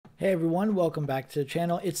Hey everyone, welcome back to the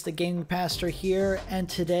channel. It's the Gaming Pastor here, and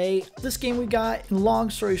today, this game we got,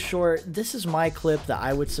 long story short, this is my clip that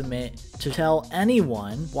I would submit to tell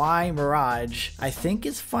anyone why Mirage, I think,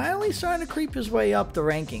 is finally starting to creep his way up the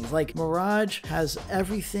rankings. Like, Mirage has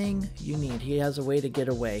everything you need. He has a way to get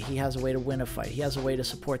away. He has a way to win a fight. He has a way to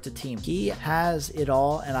support the team. He has it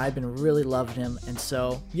all, and I've been really loving him. And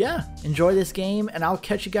so, yeah, enjoy this game, and I'll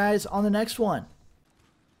catch you guys on the next one.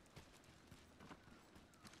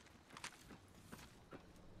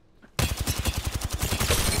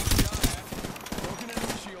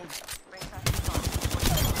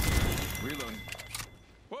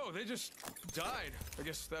 They just died. I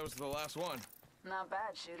guess that was the last one. Not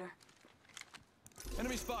bad, shooter.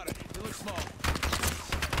 Enemy spotted. He looks small.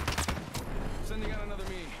 Sending out another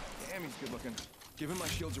me. Damn, he's good looking. Give him my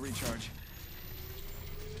shields to recharge.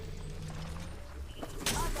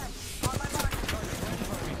 Contact! On my mark! Target, right in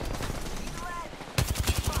front of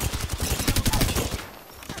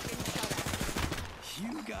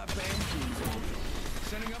me. You got bamboozled.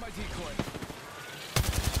 Sending out my decoy.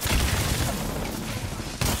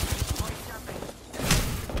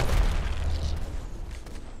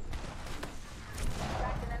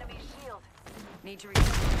 Need to recharge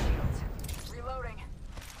my shields. Reloading.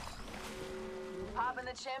 Pop in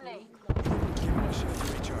the chimney. Give me my shield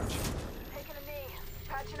to recharge. Taking a knee.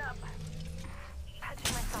 Patching up.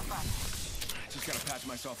 Patching myself up. Just gotta patch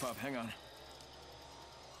myself up. Hang on.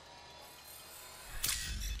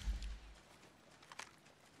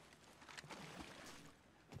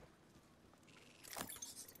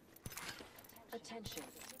 Attention.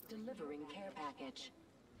 Delivering care package.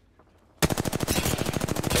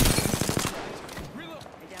 Reload.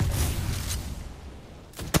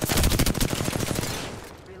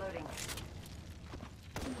 Reloading.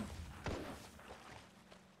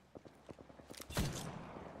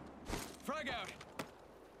 Frag out.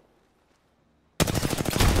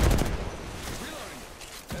 Reloading.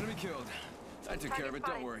 Enemy killed. I took care of it.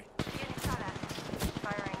 Don't worry. Getting shot at.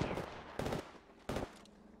 Firing.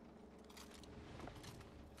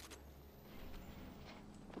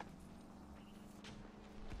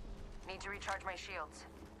 Need to recharge my shields.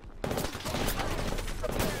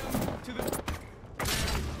 To the...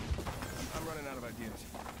 I'm running out of ideas.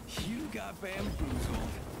 You got bamboozled.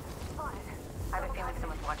 Spotted. I have a feeling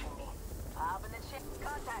someone's watching me. Pop in the chip.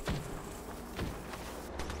 Contact.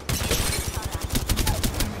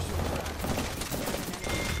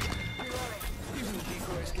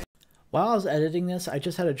 While I was editing this, I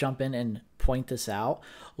just had to jump in and point this out.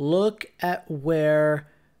 Look at where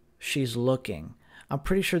she's looking. I'm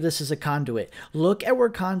pretty sure this is a conduit. Look at where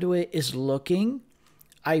conduit is looking.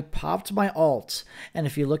 I popped my ult, and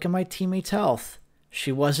if you look at my teammate's health,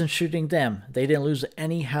 she wasn't shooting them. They didn't lose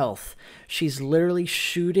any health. She's literally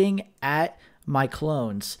shooting at my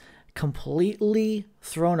clones. Completely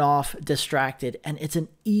thrown off, distracted, and it's an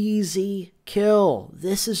easy kill.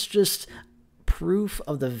 This is just proof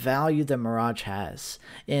of the value that Mirage has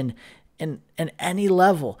in any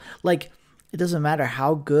level. Like, it doesn't matter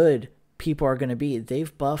how good people are going to be.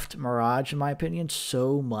 They've buffed Mirage, in my opinion,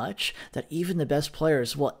 so much that even the best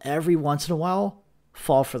players will every once in a while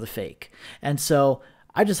fall for the fake. And so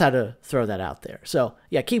I just had to throw that out there. So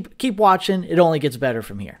yeah, keep watching. It only gets better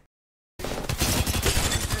from here. Healing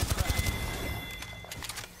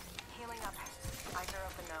up. Eyes are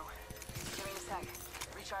open now. Give me a sec.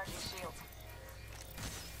 Recharging shield.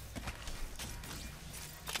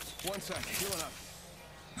 1 sec. Healing up.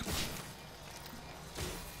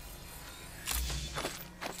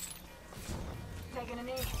 Taking a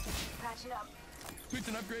knee. Patching up. It's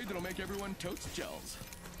an upgrade that'll make everyone totes gels.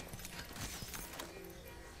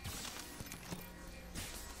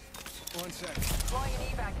 1 sec. Deploying an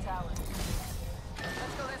evac tower.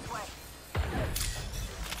 Let's go this way.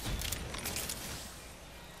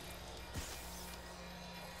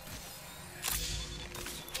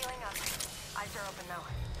 Healing up. Eyes are open now.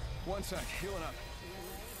 1 sec. Healing up.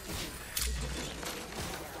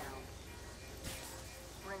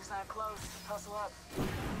 Ring's not close. Hustle up.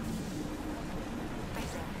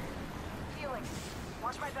 Facing. Healing.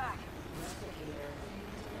 Watch my back.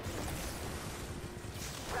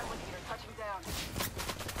 Replicator touching down.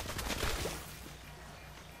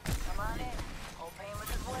 Come on in. Old Painless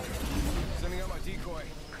is waiting. Sending out my decoy.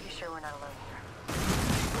 Pretty sure we're not alone here.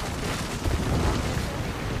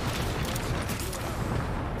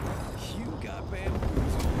 You got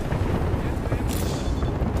bamboozled.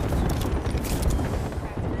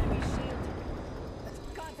 Cracked an enemy shield.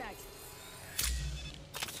 Contact.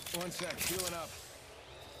 1 sec. Healing up.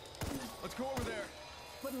 Let's go over there.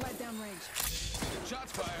 Putting light down range.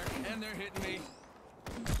 Shots fired, and they're hitting me.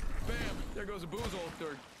 Bam! There goes a boozle,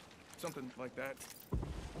 or Something like that.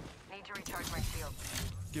 Need to recharge my shield.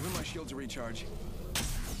 Give him my shield to recharge.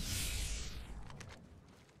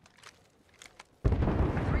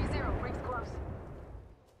 3-0, rings close.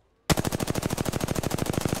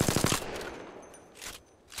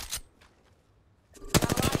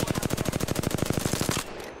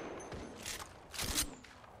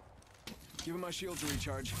 Give him my shield to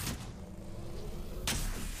recharge.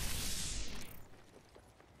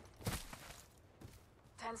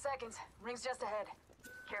 Seconds. Rings just ahead.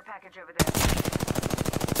 Care package over there.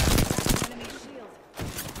 Enemy shield.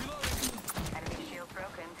 Reloading. Enemy shield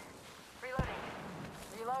broken. Reloading.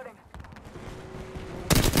 Reloading.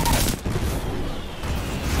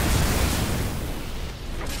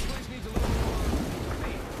 This place needs a little more.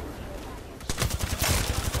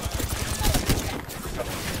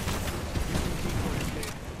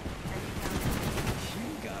 You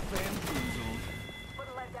got bamboozled. Put a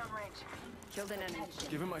lead down range. Killed an enemy.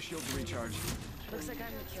 Give him my shield to recharge. Looks like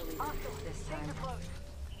I'm the kill leader Hostile. this time. Danger close.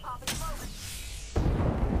 Pop and smoke.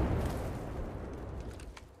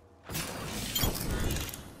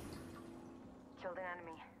 Killed an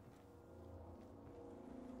enemy.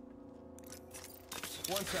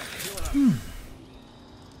 1 sec. Healing up.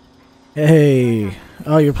 Hey.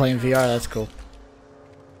 Oh, you're playing VR. That's cool.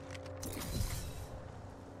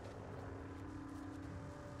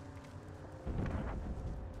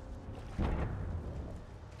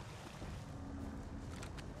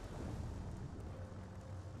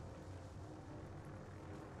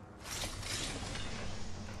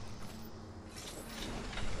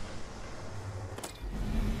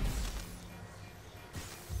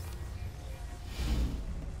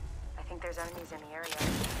 I think there's enemies in the area.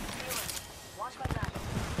 Healing. Watch my back.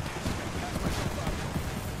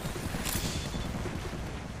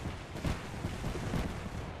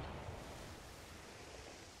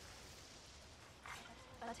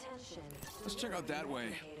 Attention. Let's check out that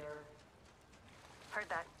way. Heard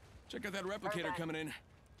that. Check out that replicator coming in.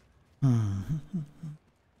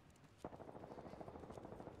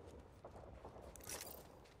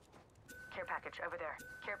 Care package over there.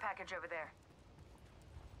 Care package over there.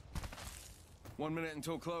 1 minute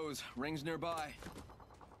until close. Rings nearby.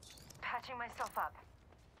 Patching myself up.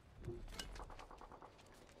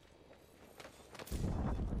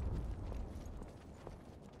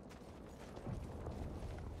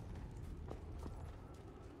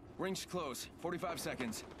 Rings close. 45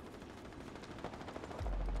 seconds.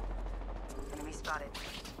 Enemy spotted.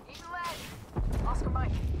 Eating lead. Oscar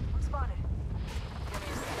Mike. I'm spotted. Give me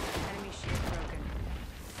a sec. Enemy shield broken.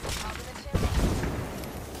 Top of the chimney.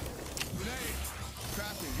 Grenade.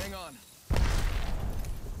 Crafting. Hang on.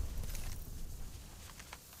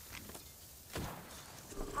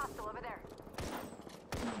 Hostile over there.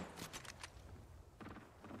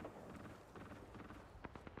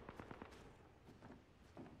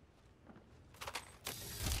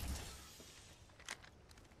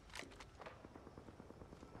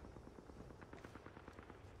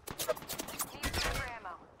 Need extra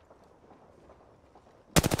ammo.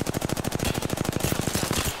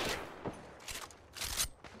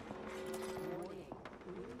 Warning.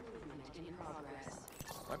 Movement in progress.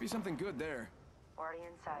 Might be something good there. Already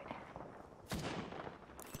inside.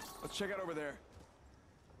 Let's check out over there.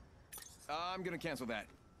 I'm gonna cancel that.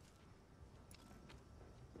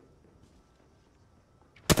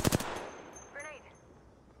 Grenade.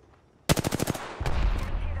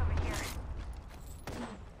 Getting hit over here.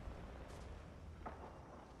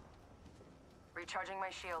 Recharging my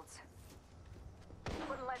shields.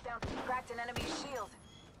 Putting lead down. Cracked an enemy shield.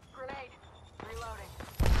 Grenade. Reloading.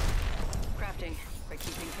 Crafting by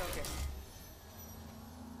keeping focus.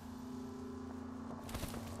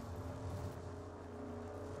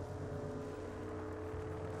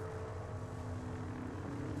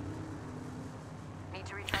 Need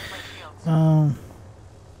to recharge my shields.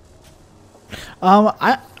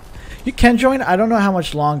 You can join. I don't know how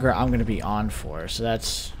much longer I'm gonna be on for, so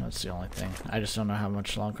that's the only thing. I just don't know how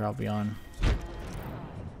much longer I'll be on.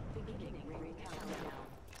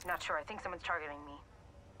 Not sure. I think someone's targeting me.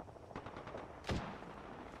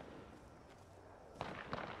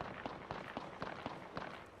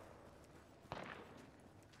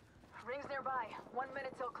 Rings nearby. 1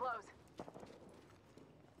 minute till close.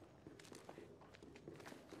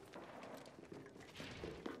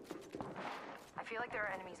 I feel like there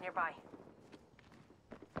are enemies nearby.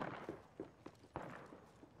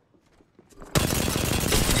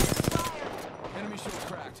 Fire! Enemy shield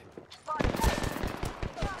cracked. Spotted!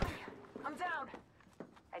 Got me! I'm down!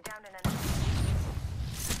 I downed an enemy.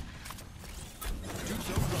 Shoot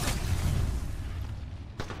so far.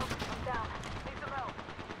 I'm down. Leave the row.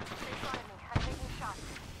 Stay in front of me. I'm taking shots.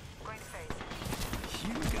 Going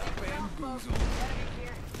bamboozled. Enemy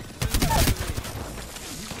here.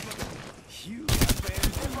 You got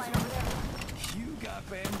bamboozled. You got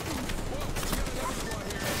bamboozled. Whoa, we got another squad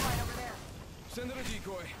here. Right over there. Send in a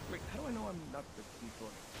decoy. Wait, how do I know I'm not the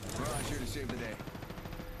decoy? Mirage here to save the day.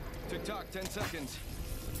 Tick-tock, 10 seconds.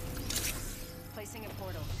 Placing a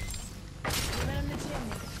portal.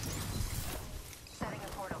 Setting a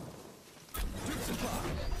portal. Shoot some pop.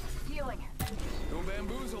 Healing. Go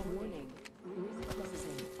bamboozle. Warning. Roof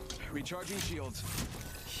closing. Recharging shields.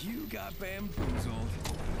 You got bamboozled.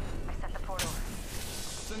 I set the portal.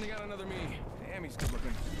 Sending out another me. Damn, he's good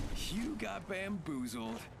looking. You got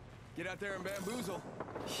bamboozled. Get out there and bamboozle.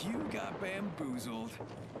 You got bamboozled.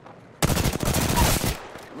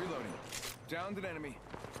 Reloading. Downed an enemy.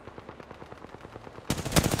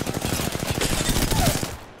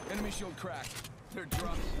 Enemy shield cracked. They're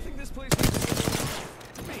dropped. I think this place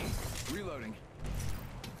is me. Reloading.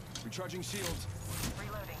 Recharging shields.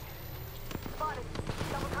 Reloading. Spotted.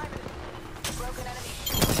 Double timing it. Broken enemy.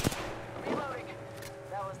 Reloading.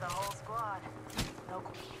 That was the whole squad. No.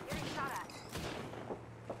 Getting shot at.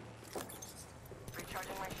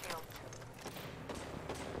 Recharging my shields.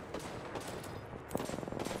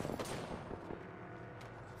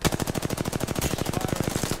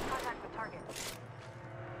 Contact with target.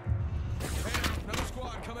 Hey, another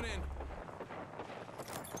squad coming in.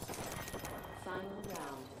 Final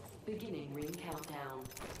round. Beginning ring countdown.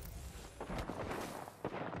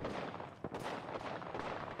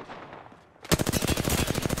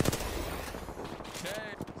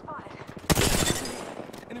 Hey, Spotted.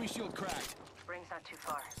 enemy shield cracked. Ring's not too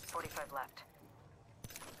far. 45 left.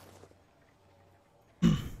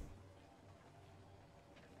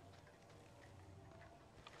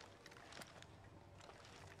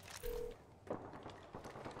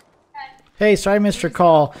 Hey, sorry, Mr.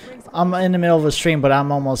 Call. I'm in the middle of a stream, but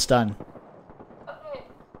I'm almost done. Okay,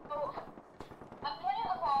 so I'm heading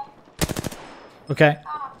home, Okay.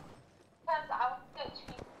 because I want to go to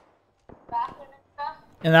the bathroom and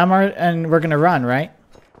stuff. And we're gonna run, right?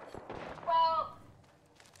 Well,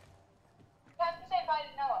 you have to say bye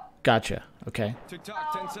to Noah. Gotcha. Okay.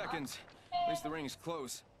 Tick-tock, 10 seconds. At least the ring is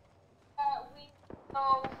close. We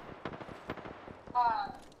go,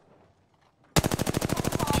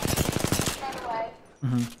 right away.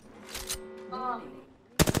 Mhm. So,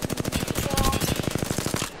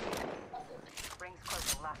 Ring's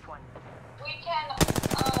closing. Last one. we can, keep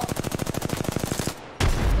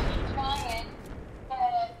trying,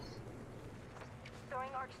 get,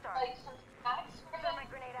 Throwing arc star. like, some snacks for Throw him. my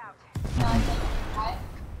grenade out. Right?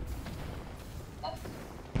 That's,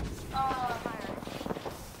 Fire.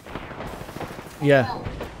 Yeah.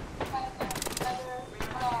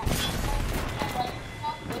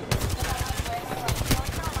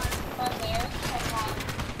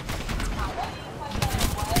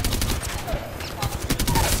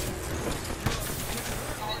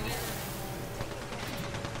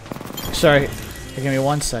 Sorry. Give me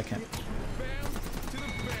 1 second. Bam to the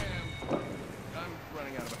bam. I'm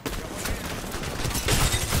running out of it.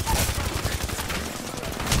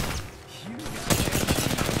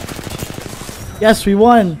 Yes, we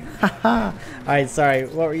won. Haha. All right. Sorry.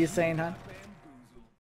 What were you saying, hon?